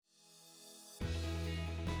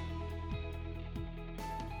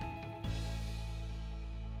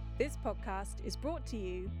This podcast is brought to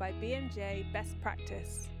you by BMJ Best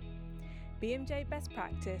Practice. BMJ Best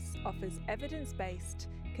Practice offers evidence-based,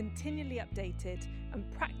 continually updated, and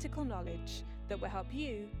practical knowledge that will help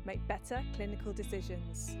you make better clinical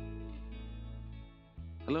decisions.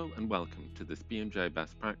 Hello and welcome to this BMJ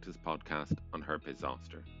Best Practice podcast on herpes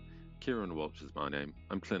zoster. Kieran Walsh is my name.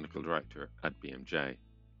 I'm Clinical Director at BMJ.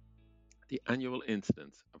 The annual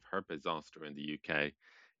incidence of herpes zoster in the UK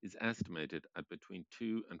is estimated at between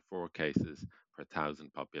 2 and 4 cases per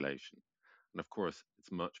 1,000 population. And of course,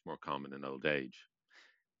 it's much more common in old age.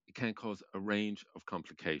 It can cause a range of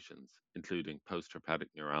complications, including postherpetic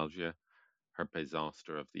neuralgia, herpes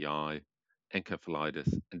zoster of the eye,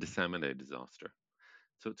 encephalitis, and disseminated zoster.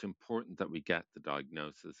 So it's important that we get the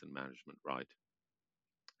diagnosis and management right.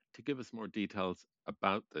 To give us more details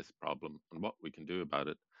about this problem and what we can do about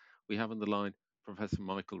it, we have on the line Professor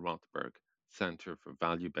Michael Rothberg, Center for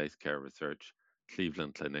Value-Based Care Research,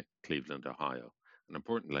 Cleveland Clinic, Cleveland, Ohio. And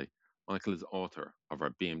importantly, Michael is author of our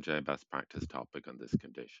BMJ Best Practice topic on this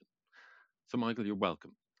condition. So Michael, you're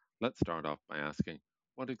welcome. Let's start off by asking,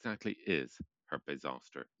 what exactly is herpes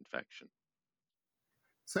zoster infection?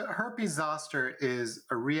 So herpes zoster is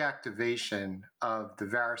a reactivation of the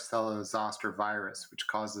varicella zoster virus, which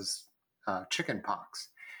causes chickenpox.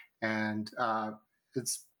 And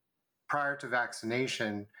it's prior to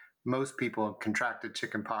vaccination, most people contracted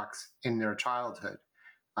chickenpox in their childhood.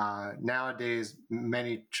 Nowadays,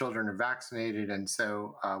 many children are vaccinated, and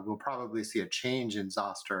so we'll probably see a change in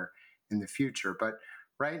zoster in the future. But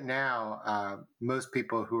right now, most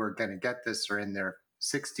people who are going to get this are in their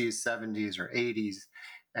 60s, 70s, or 80s.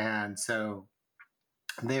 And so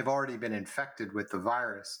they've already been infected with the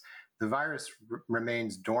virus. The virus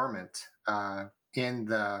remains dormant in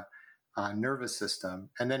the nervous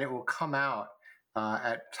system, and then it will come out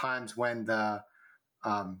at times when the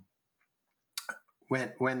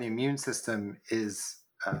when the immune system is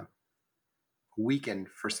weakened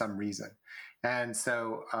for some reason. And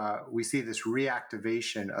so we see this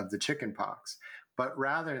reactivation of the chickenpox. But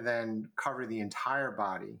rather than cover the entire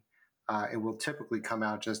body, it will typically come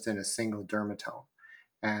out just in a single dermatome.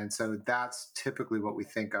 And so that's typically what we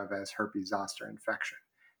think of as herpes zoster infection.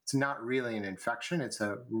 It's not really an infection, it's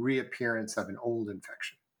a reappearance of an old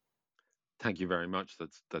infection. Thank you very much.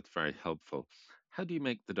 That's very helpful. How do you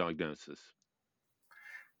make the diagnosis?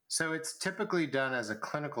 So it's typically done as a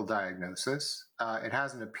clinical diagnosis. It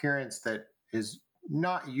has an appearance that is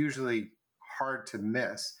not usually hard to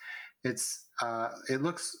miss. It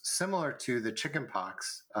looks similar to the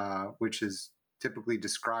chickenpox, which is typically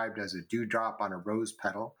described as a dewdrop on a rose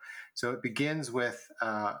petal. So it begins with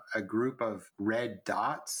a group of red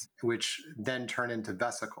dots, which then turn into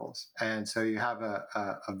vesicles. And so you have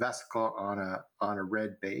a vesicle on a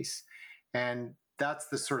red base, and that's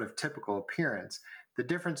the sort of typical appearance. The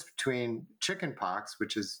difference between chickenpox,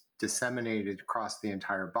 which is disseminated across the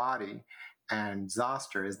entire body, and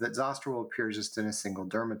zoster is that zoster will appear just in a single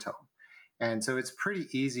dermatome. And so it's pretty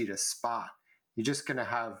easy to spot. You're just going to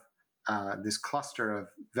have this cluster of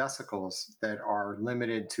vesicles that are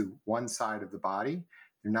limited to one side of the body.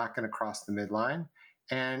 They're not going to cross the midline,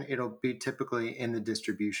 and it'll be typically in the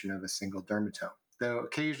distribution of a single dermatome, though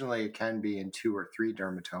occasionally it can be in 2 or 3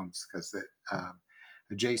 dermatomes because the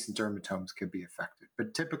adjacent dermatomes could be affected.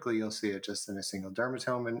 But typically you'll see it just in a single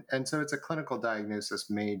dermatome, and so it's a clinical diagnosis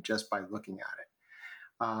made just by looking at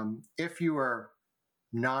it. If you are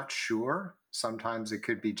not sure, sometimes it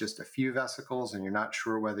could be just a few vesicles and you're not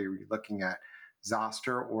sure whether you're looking at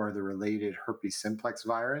zoster or the related herpes simplex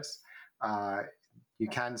virus. You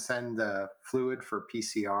can send the fluid for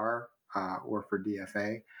PCR or for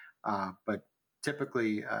DFA, but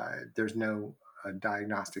typically there's no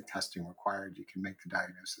diagnostic testing required. You can make the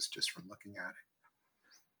diagnosis just from looking at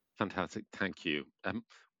it. Fantastic, thank you.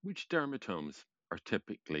 Which dermatomes are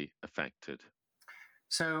typically affected?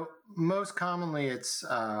 So most commonly it's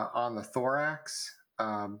on the thorax,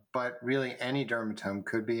 but really any dermatome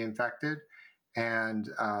could be infected. And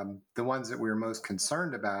the ones that we're most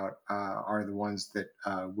concerned about are the ones that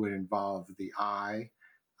would involve the eye.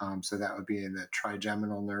 So that would be in the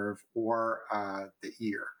trigeminal nerve or the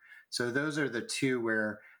ear. So those are the two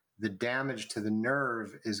where the damage to the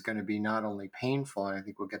nerve is going to be not only painful, and I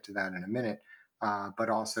think we'll get to that in a minute, but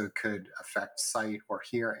also could affect sight or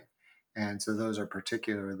hearing. And so those are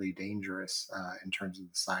particularly dangerous in terms of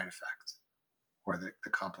the side effects or the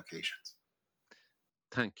complications.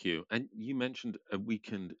 Thank you. And you mentioned a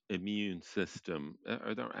weakened immune system.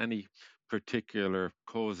 Are there any particular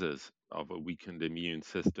causes of a weakened immune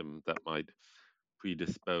system that might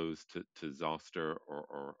predispose to zoster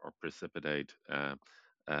or precipitate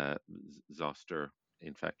zoster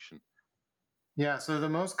infection? Yeah, so the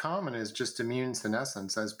most common is just immune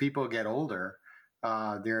senescence. As people get older,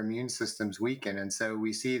 their immune systems weaken. And so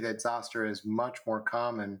we see that zoster is much more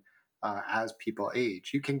common as people age.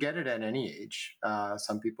 You can get it at any age.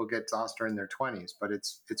 Some people get zoster in their 20s, but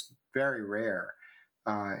it's very rare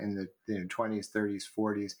in the 20s, 30s,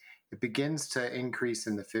 40s. It begins to increase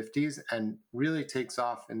in the 50s and really takes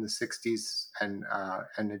off in the 60s, and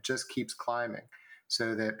it just keeps climbing.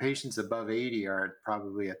 So that patients above 80 are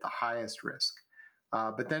probably at the highest risk.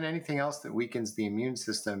 But then anything else that weakens the immune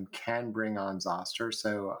system can bring on zoster.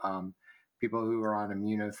 So people who are on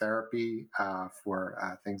immunotherapy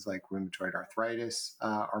for things like rheumatoid arthritis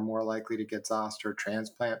are more likely to get zoster.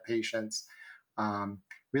 Transplant patients,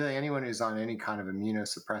 really anyone who's on any kind of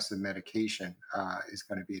immunosuppressive medication is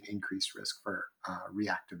going to be at increased risk for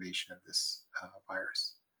reactivation of this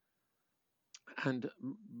virus. And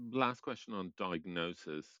last question on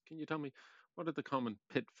diagnosis. Can you tell me what are the common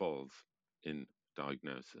pitfalls in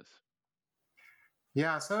diagnosis?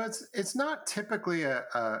 Yeah, so it's not typically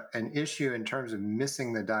an issue in terms of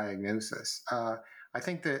missing the diagnosis. I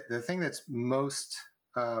think that the thing that's most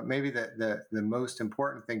maybe the most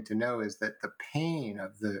important thing to know is that the pain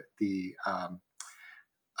of the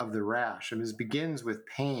rash, it begins with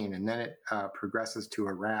pain and then it progresses to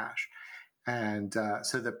a rash. And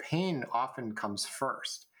so the pain often comes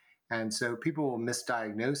first. And so people will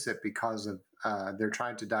misdiagnose it because of they're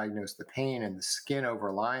trying to diagnose the pain, and the skin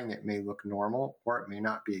overlying it may look normal or it may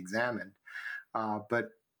not be examined. But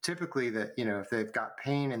typically, if they've got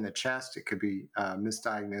pain in the chest, it could be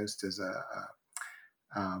misdiagnosed as a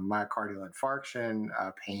myocardial infarction.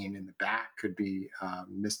 Pain in the back could be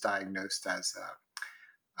misdiagnosed as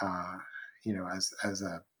as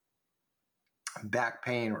a back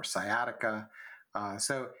pain or sciatica.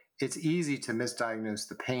 So it's easy to misdiagnose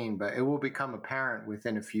the pain, but it will become apparent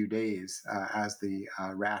within a few days as the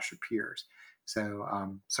rash appears. So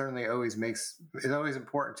certainly it's always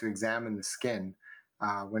important to examine the skin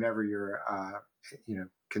whenever you're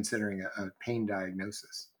considering a pain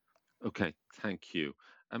diagnosis. Okay, thank you.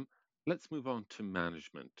 Let's move on to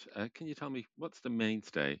management. Can you tell me what's the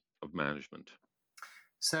mainstay of management?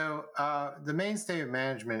 So the mainstay of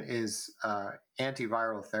management is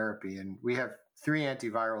antiviral therapy, and we have 3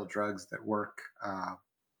 antiviral drugs that work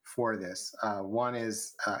for this. One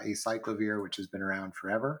is acyclovir, which has been around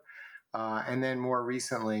forever, and then more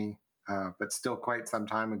recently, but still quite some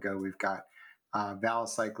time ago, we've got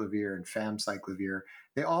valacyclovir and famciclovir.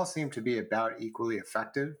 They all seem to be about equally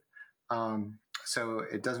effective, so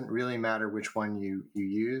it doesn't really matter which one you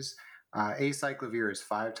use. Acyclovir is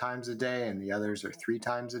 5 times a day, and the others are 3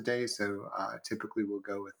 times a day. So typically, we'll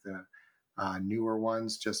go with the newer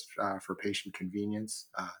ones just for patient convenience.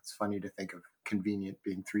 It's funny to think of convenient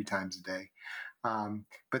being 3 times a day,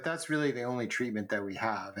 but that's really the only treatment that we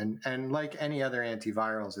have. And like any other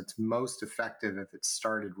antivirals, it's most effective if it's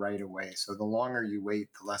started right away. So the longer you wait,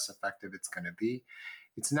 the less effective it's going to be.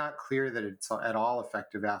 It's not clear that it's at all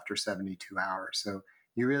effective after 72 hours. So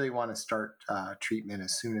you really want to start treatment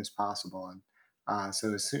as soon as possible. And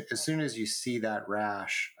so as soon as you see that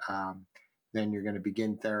rash, then you're going to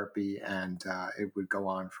begin therapy, and it would go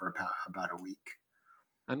on for about a week.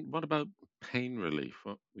 And what about pain relief?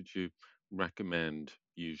 What would you recommend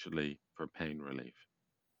usually for pain relief?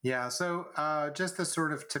 Yeah, so just the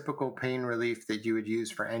sort of typical pain relief that you would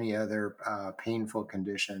use for any other painful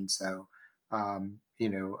condition. So,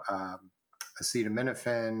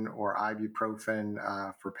 acetaminophen or ibuprofen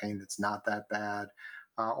for pain that's not that bad,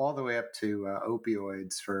 all the way up to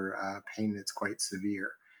opioids for pain that's quite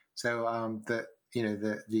severe. So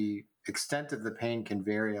the extent of the pain can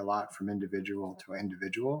vary a lot from individual to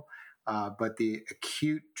individual, but the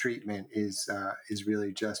acute treatment is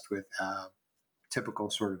really just with typical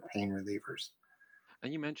sort of pain relievers.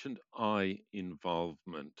 And you mentioned eye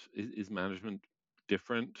involvement. Is management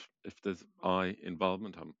different if there's eye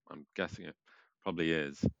involvement? I'm guessing it probably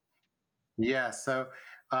is. Yeah. So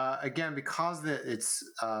again, because it's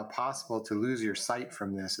possible to lose your sight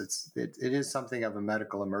from this, it is something of a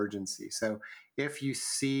medical emergency. So if you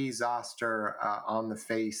see zoster on the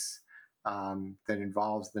face that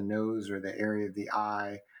involves the nose or the area of the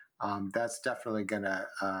eye, that's definitely going to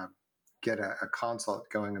get a consult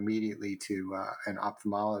going immediately to an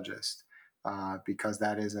ophthalmologist because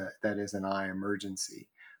that is an eye emergency.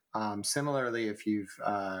 Similarly, if you've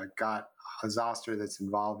got a zoster that's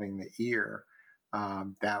involving the ear,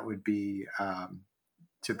 that would be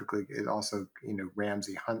typically also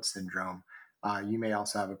Ramsay-Hunt syndrome. You may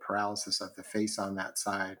also have a paralysis of the face on that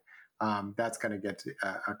side. That's going to get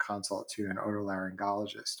a consult to an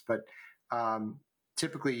otolaryngologist. But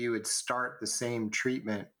typically, you would start the same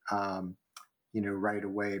treatment right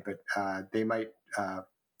away, but they might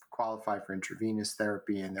qualify for intravenous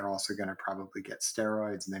therapy, and they're also going to probably get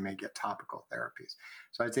steroids, and they may get topical therapies.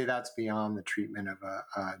 So I'd say that's beyond the treatment of a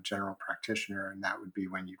general practitioner, and that would be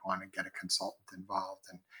when you'd want to get a consultant involved,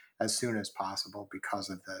 and as soon as possible because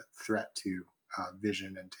of the threat to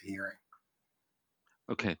vision and to hearing.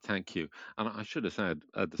 Okay, thank you. And I should have said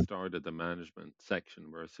at the start of the management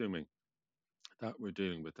section, we're assuming that we're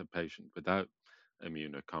dealing with a patient without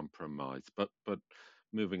immunocompromise. But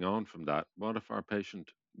moving on from that, what if our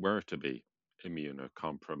patient were to be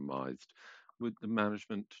immunocompromised? Would the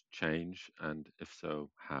management change? And if so,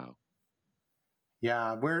 how?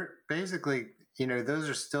 Yeah, we're basically, those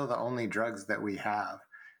are still the only drugs that we have.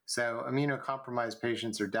 So immunocompromised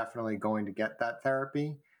patients are definitely going to get that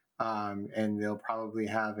therapy, and they'll probably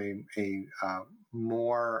have a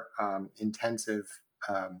more intensive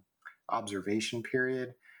observation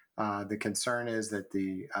period. The concern is that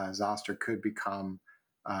the zoster could become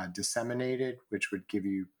disseminated, which would give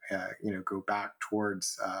you, go back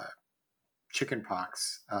towards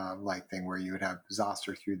chickenpox like thing where you would have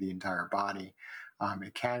zoster through the entire body.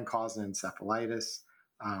 It can cause an encephalitis.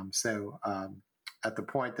 So at the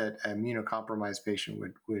point that an immunocompromised patient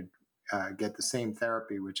would get the same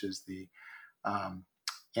therapy, which is the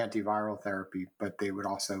antiviral therapy, but they would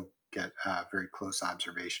also get very close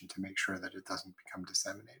observation to make sure that it doesn't become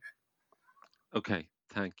disseminated. Okay,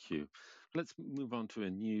 thank you. Let's move on to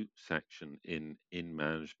a new section in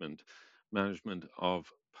management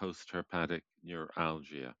of post-herpetic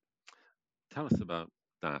neuralgia. Tell us about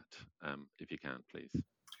that, if you can, please.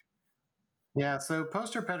 Yeah, so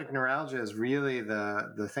post-herpetic neuralgia is really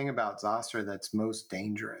the thing about zoster that's most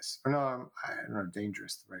dangerous. Or no, I don't know,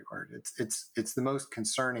 dangerous is the right word. It's the most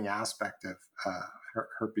concerning aspect of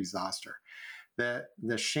herpes zoster. The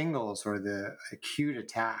shingles or the acute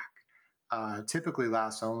attack typically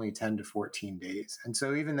lasts only 10 to 14 days. And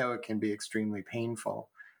so even though it can be extremely painful,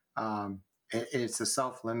 it's a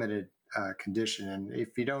self-limited condition. And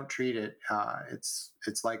if you don't treat it, it's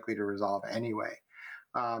likely to resolve anyway.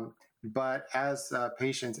 But as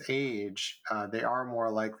patients age, they are more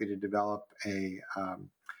likely to develop a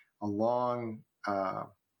longer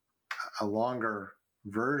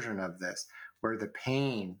version of this, where the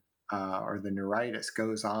pain or the neuritis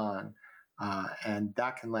goes on, and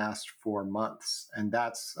that can last for months, and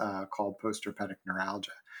that's called post-herpetic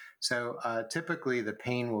neuralgia. So typically, the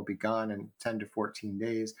pain will be gone in 10 to 14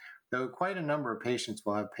 days, though quite a number of patients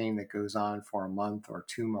will have pain that goes on for a month or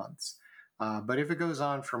 2 months. But if it goes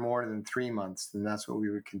on for more than 3 months, then that's what we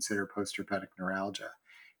would consider post-herpetic neuralgia.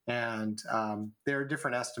 And there are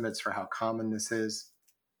different estimates for how common this is.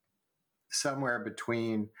 Somewhere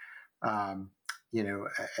between, at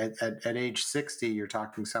age 60, you're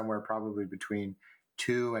talking somewhere probably between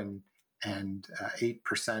 2 and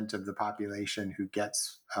 8% of the population who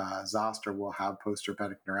gets zoster will have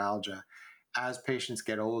post-herpetic neuralgia. As patients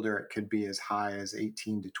get older, it could be as high as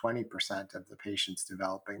 18 to 20% of the patients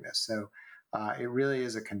developing this. So it really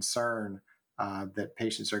is a concern that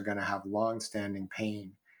patients are going to have long-standing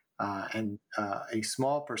pain. And a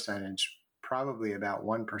small percentage, probably about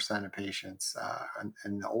 1% of patients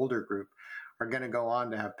in the older group, are going to go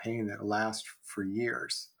on to have pain that lasts for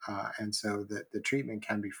years. And so the treatment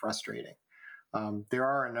can be frustrating. There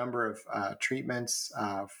are a number of treatments.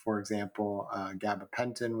 For example,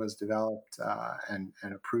 gabapentin was developed and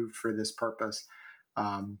approved for this purpose.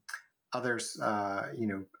 Others,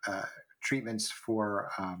 treatments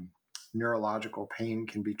for neurological pain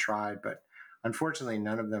can be tried, but unfortunately,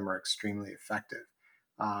 none of them are extremely effective.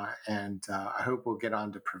 And I hope we'll get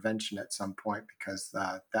on to prevention at some point, because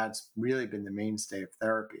that's really been the mainstay of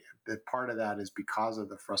therapy. But part of that is because of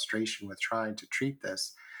the frustration with trying to treat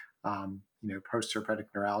this.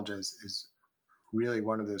 Post-herpetic neuralgia is really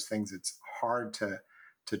one of those things that's hard to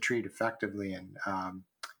treat effectively, and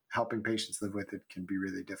helping patients live with it can be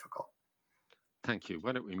really difficult. Thank you.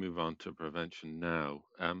 Why don't we move on to prevention now?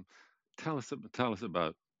 Tell us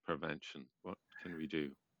about prevention. What can we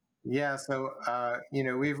do? Yeah, so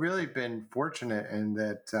we've really been fortunate in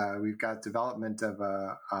that we've got development of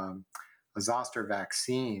a zoster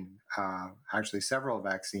vaccine, actually several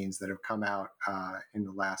vaccines that have come out in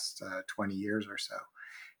the last 20 years or so.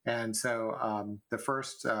 And so the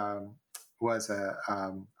first was a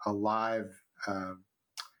live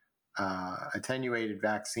attenuated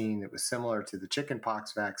vaccine that was similar to the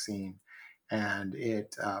chickenpox vaccine, and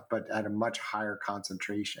but at a much higher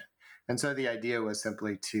concentration. And so the idea was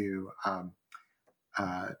simply to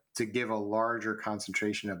give a larger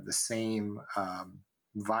concentration of the same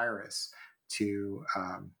virus to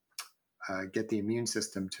get the immune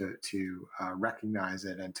system to recognize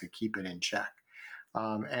it and to keep it in check.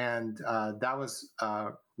 And that was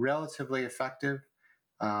relatively effective.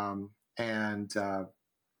 And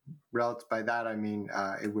by that, I mean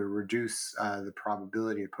it would reduce the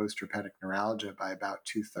probability of post-herpetic neuralgia by about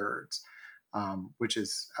 2/3, which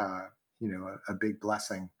is a big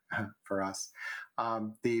blessing for us.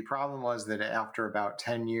 The problem was that after about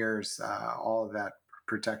 10 years, all of that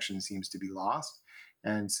protection seems to be lost.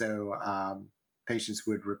 And so patients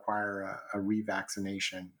would require a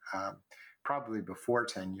revaccination probably before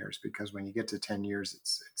 10 years, because when you get to 10 years,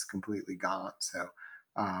 it's completely gone. So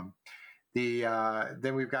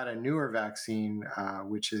then we've got a newer vaccine,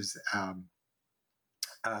 which is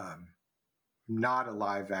not a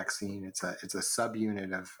live vaccine. It's a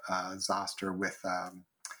subunit of zoster with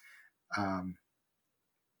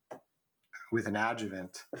an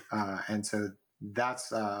adjuvant, and so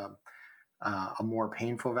that's a more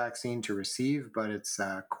painful vaccine to receive, but it's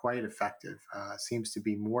quite effective. Seems to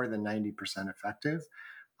be more than 90% effective,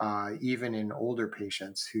 even in older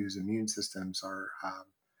patients whose immune systems are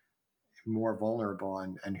more vulnerable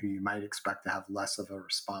and who you might expect to have less of a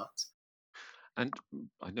response. And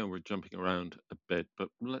I know we're jumping around a bit, but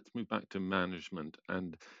let's move back to management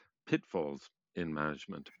and pitfalls in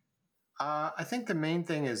management. I think the main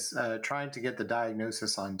thing is trying to get the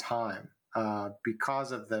diagnosis on time,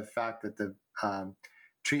 because of the fact that the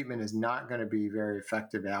treatment is not going to be very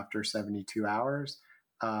effective after 72 hours.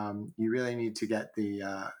 You really need to get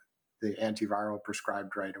the antiviral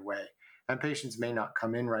prescribed right away. And patients may not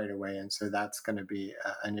come in right away, and so that's going to be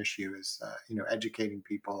an issue. Is educating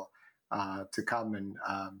people to come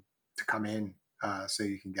in so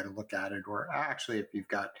you can get a look at it. Or actually, if you've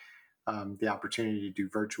got the opportunity to do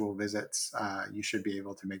virtual visits, you should be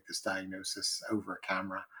able to make this diagnosis over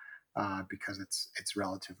camera because it's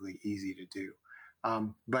relatively easy to do.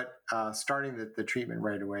 But starting the treatment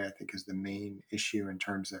right away, I think, is the main issue in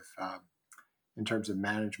terms of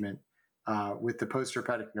management. With the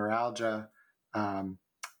post-herpetic neuralgia, I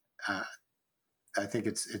think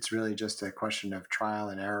it's really just a question of trial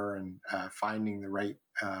and error and finding the right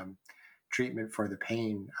treatment for the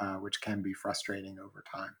pain, which can be frustrating over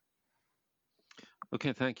time.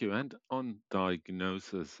 Okay, thank you. And on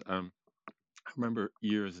diagnosis, I remember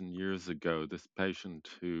years and years ago, this patient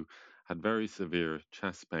who had very severe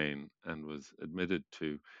chest pain and was admitted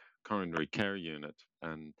to coronary care unit.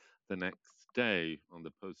 And the next day on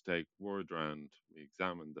the post-take ward round, we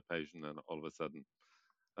examined the patient, and all of a sudden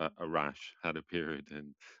a rash had appeared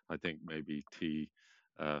in, I think, maybe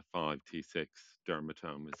T5, T6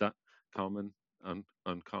 dermatome. Is that common,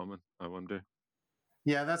 uncommon, I wonder?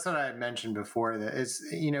 Yeah, that's what I had mentioned before. That it's,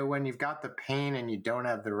 when you've got the pain and you don't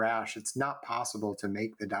have the rash, it's not possible to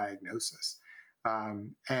make the diagnosis.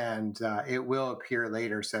 And it will appear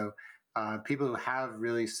later. So people who have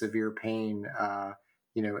really severe pain,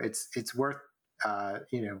 it's worth,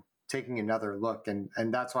 taking another look. And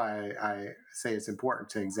that's why I say it's important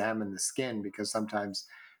to examine the skin, because sometimes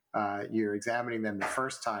you're examining them the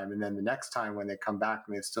first time, and then the next time when they come back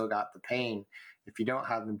and they've still got the pain, if you don't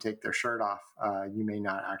have them take their shirt off, you may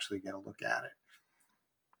not actually get a look at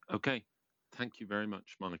it. Okay. Thank you very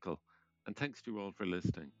much, Monocle. And thanks to you all for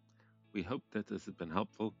listening. We hope that this has been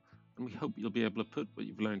helpful, and we hope you'll be able to put what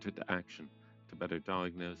you've learned into action to better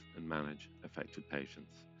diagnose and manage affected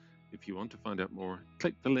patients. If you want to find out more,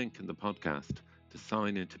 click the link in the podcast to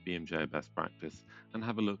sign into BMJ Best Practice and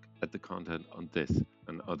have a look at the content on this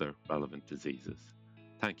and other relevant diseases.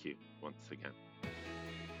 Thank you once again.